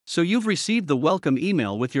So you've received the welcome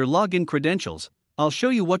email with your login credentials. I'll show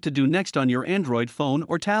you what to do next on your Android phone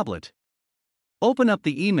or tablet. Open up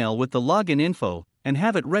the email with the login info and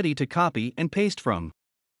have it ready to copy and paste from.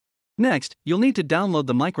 Next, you'll need to download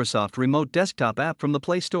the Microsoft Remote Desktop app from the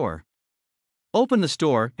Play Store. Open the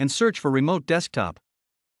store and search for Remote Desktop.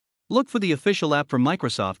 Look for the official app from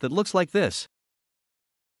Microsoft that looks like this.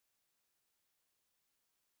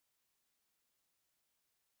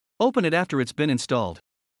 Open it after it's been installed.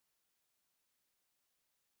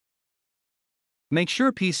 Make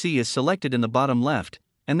sure PC is selected in the bottom left,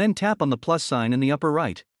 and then tap on the plus sign in the upper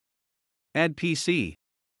right. Add PC.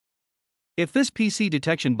 If this PC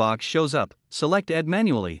detection box shows up, select Add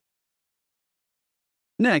manually.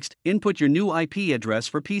 Next, input your new IP address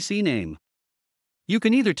for PC name. You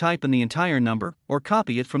can either type in the entire number or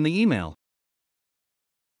copy it from the email.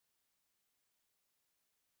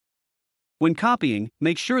 When copying,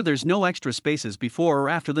 make sure there's no extra spaces before or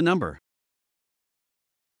after the number.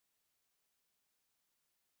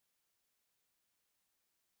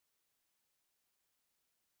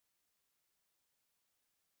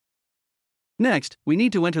 Next, we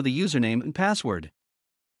need to enter the username and password.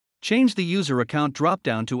 Change the user account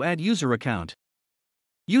drop-down to Add user account.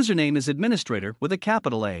 Username is administrator with a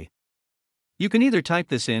capital A. You can either type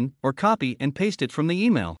this in or copy and paste it from the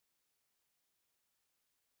email.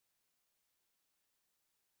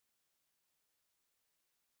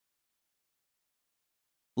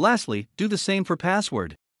 Lastly, do the same for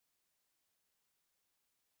password.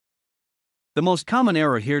 The most common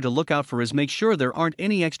error here to look out for is make sure there aren't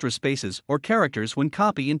any extra spaces or characters when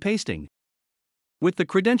copy and pasting. With the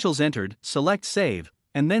credentials entered, select Save,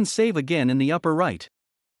 and then Save again in the upper right.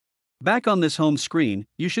 Back on this home screen,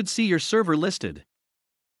 you should see your server listed.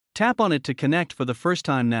 Tap on it to connect for the first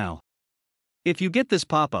time now. If you get this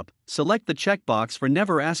pop-up, select the checkbox for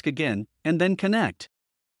Never Ask Again, and then Connect.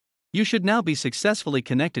 You should now be successfully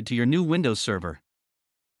connected to your new Windows server.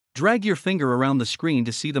 Drag your finger around the screen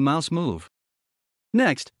to see the mouse move.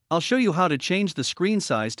 Next, I'll show you how to change the screen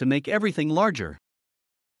size to make everything larger.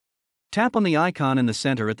 Tap on the icon in the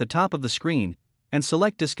center at the top of the screen, and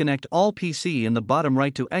select Disconnect All PC in the bottom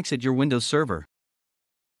right to exit your Windows server.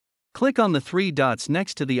 Click on the three dots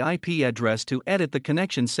next to the IP address to edit the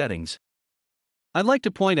connection settings. I'd like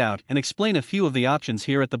to point out and explain a few of the options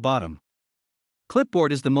here at the bottom.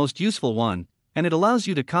 Clipboard is the most useful one, and it allows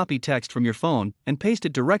you to copy text from your phone and paste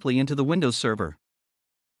it directly into the Windows server.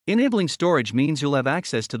 Enabling storage means you'll have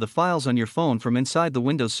access to the files on your phone from inside the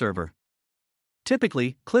Windows server.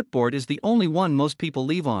 Typically, Clipboard is the only one most people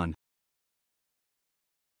leave on.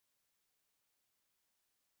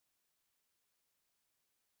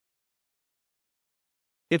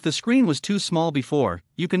 If the screen was too small before,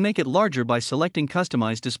 you can make it larger by selecting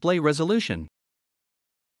Customize Display Resolution.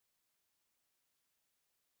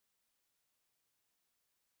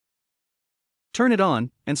 Turn it on,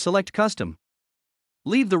 and select Custom.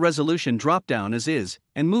 Leave the resolution drop-down as is,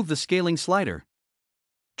 and move the scaling slider.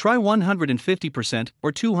 Try 150%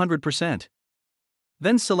 or 200%.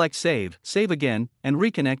 Then select Save, save again, and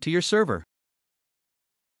reconnect to your server.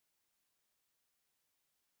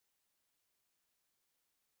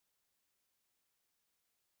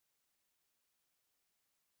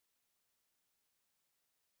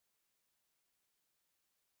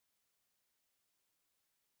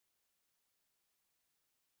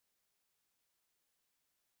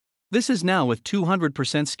 This is now with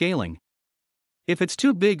 200% scaling. If it's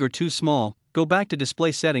too big or too small, go back to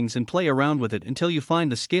Display Settings and play around with it until you find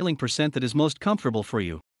the scaling percent that is most comfortable for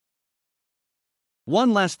you.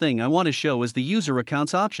 One last thing I want to show is the user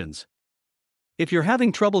accounts options. If you're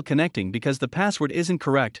having trouble connecting because the password isn't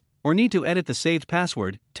correct, or need to edit the saved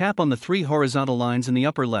password, tap on the three horizontal lines in the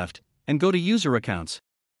upper left, and go to User Accounts.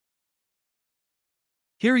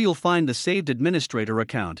 Here you'll find the saved administrator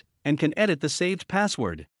account, and can edit the saved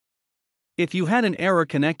password. If you had an error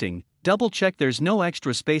connecting, double-check there's no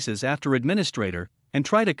extra spaces after administrator, and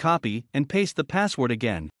try to copy and paste the password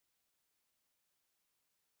again.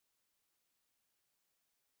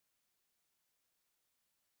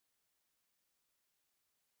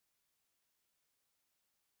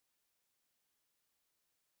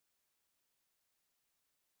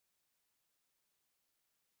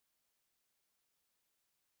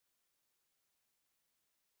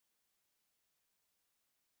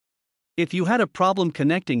 If you had a problem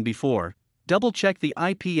connecting before, double-check the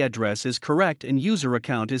IP address is correct and user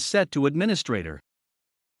account is set to administrator.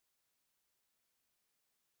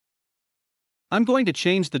 I'm going to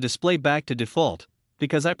change the display back to default,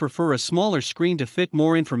 because I prefer a smaller screen to fit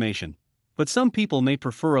more information, but some people may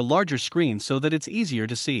prefer a larger screen so that it's easier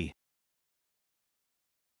to see.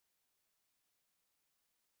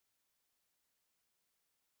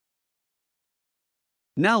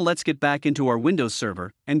 Now let's get back into our Windows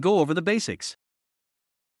server and go over the basics.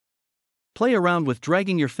 Play around with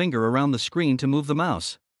dragging your finger around the screen to move the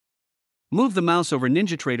mouse. Move the mouse over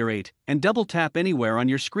NinjaTrader 8 and double tap anywhere on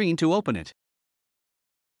your screen to open it.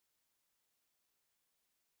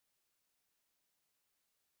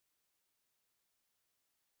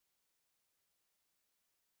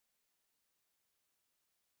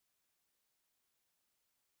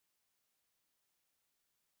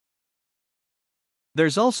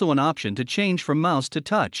 There's also an option to change from mouse to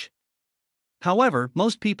touch. However,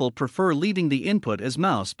 most people prefer leaving the input as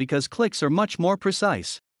mouse because clicks are much more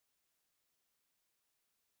precise.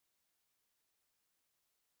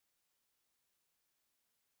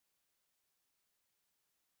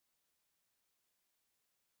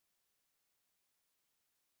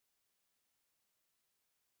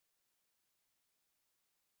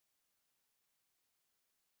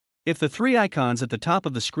 If the three icons at the top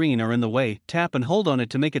of the screen are in the way, tap and hold on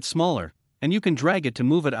it to make it smaller, and you can drag it to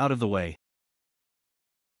move it out of the way.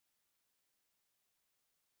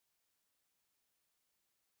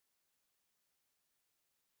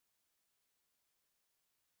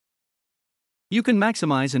 You can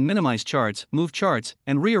maximize and minimize charts, move charts,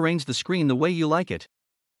 and rearrange the screen the way you like it.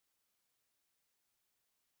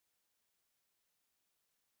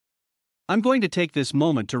 I'm going to take this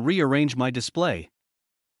moment to rearrange my display.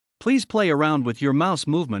 Please play around with your mouse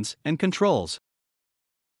movements and controls.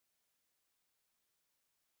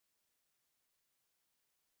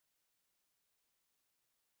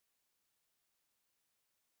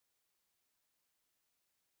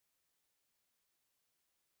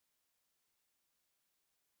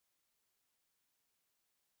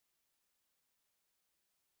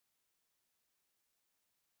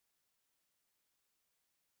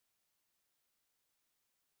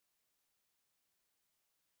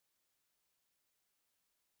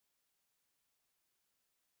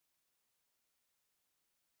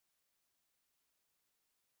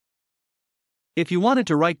 If you wanted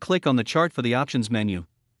to right-click on the chart for the options menu,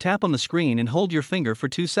 tap on the screen and hold your finger for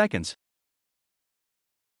 2 seconds.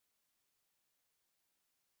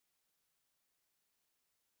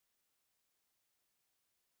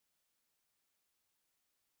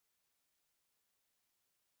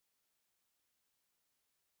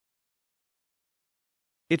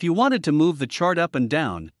 If you wanted to move the chart up and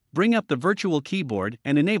down, bring up the virtual keyboard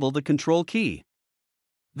and enable the Control key.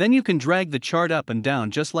 Then you can drag the chart up and down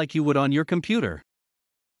just like you would on your computer.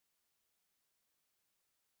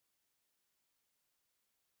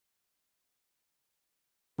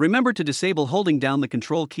 Remember to disable holding down the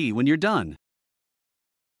Control key when you're done.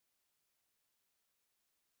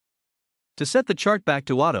 To set the chart back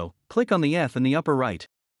to auto, click on the F in the upper right.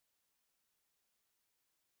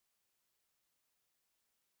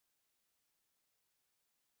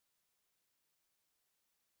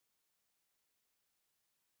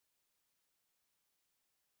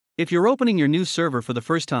 If you're opening your new server for the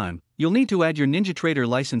first time, you'll need to add your NinjaTrader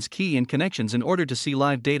license key and connections in order to see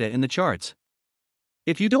live data in the charts.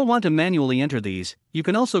 If you don't want to manually enter these, you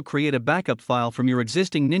can also create a backup file from your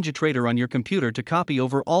existing NinjaTrader on your computer to copy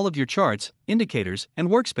over all of your charts, indicators, and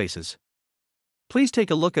workspaces. Please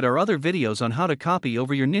take a look at our other videos on how to copy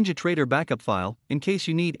over your NinjaTrader backup file in case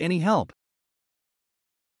you need any help.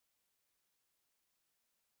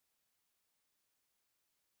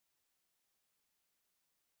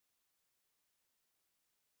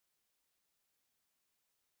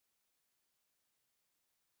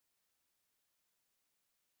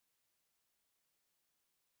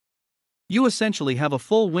 You essentially have a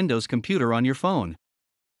full Windows computer on your phone.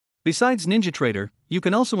 Besides NinjaTrader, you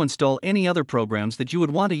can also install any other programs that you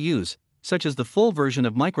would want to use, such as the full version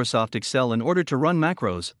of Microsoft Excel in order to run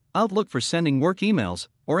macros, Outlook for sending work emails,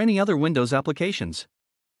 or any other Windows applications.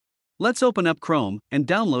 Let's open up Chrome and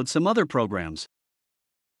download some other programs.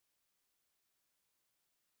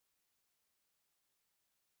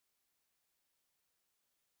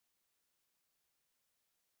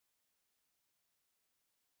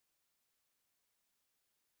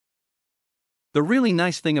 The really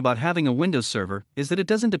nice thing about having a Windows server is that it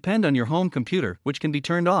doesn't depend on your home computer, which can be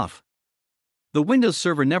turned off. The Windows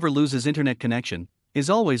server never loses internet connection, is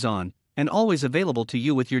always on, and always available to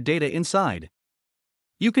you with your data inside.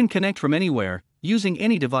 You can connect from anywhere, using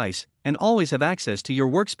any device, and always have access to your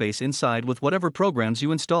workspace inside with whatever programs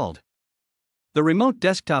you installed. The remote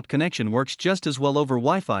desktop connection works just as well over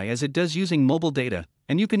Wi-Fi as it does using mobile data,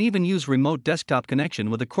 and you can even use remote desktop connection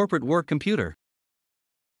with a corporate work computer.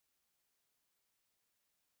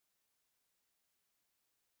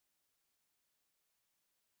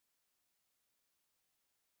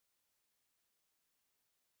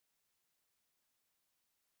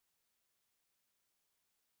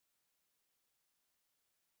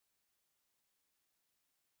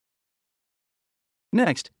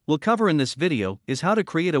 Next, we'll cover in this video is how to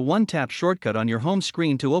create a one-tap shortcut on your home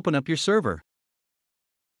screen to open up your server.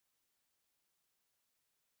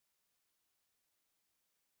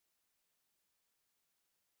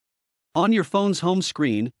 On your phone's home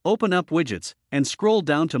screen, open up Widgets and scroll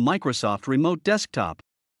down to Microsoft Remote Desktop.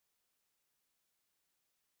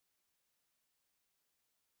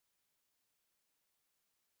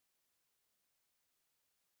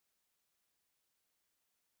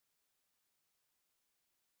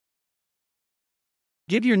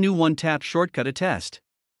 Give your new one-tap shortcut a test.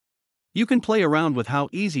 You can play around with how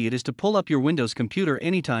easy it is to pull up your Windows computer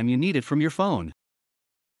anytime you need it from your phone.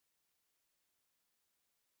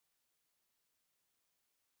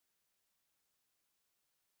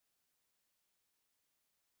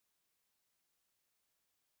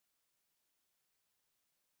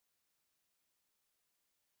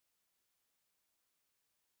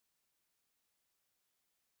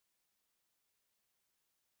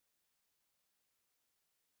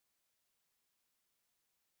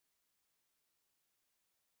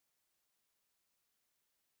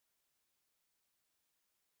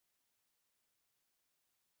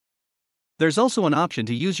 There's also an option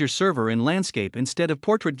to use your server in landscape instead of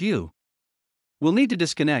portrait view. We'll need to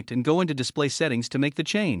disconnect and go into display settings to make the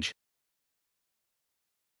change.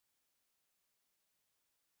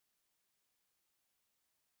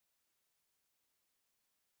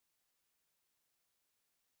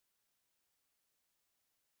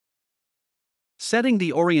 Setting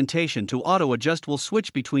the orientation to auto-adjust will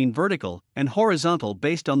switch between vertical and horizontal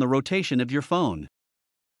based on the rotation of your phone.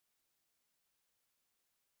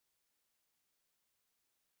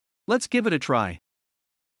 Let's give it a try.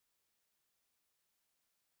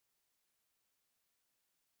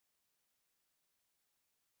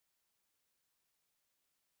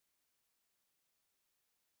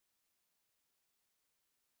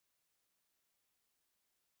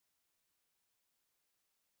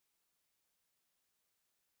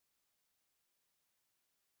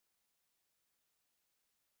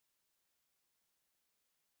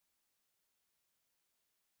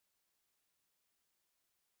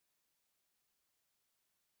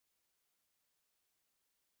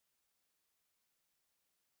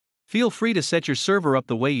 Feel free to set your server up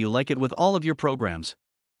the way you like it with all of your programs.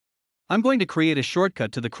 I'm going to create a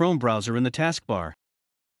shortcut to the Chrome browser in the taskbar.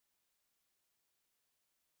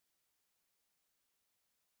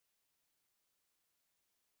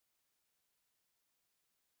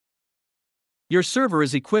 Your server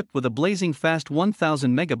is equipped with a blazing fast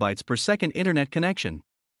 1000 megabytes per second internet connection.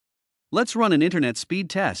 Let's run an internet speed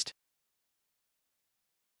test.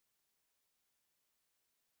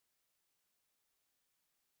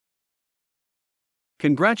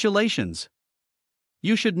 Congratulations!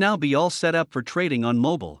 You should now be all set up for trading on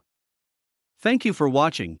mobile. Thank you for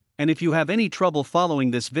watching, and if you have any trouble following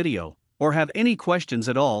this video, or have any questions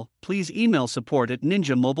at all, please email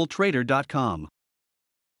support@ninjamobiletrader.com.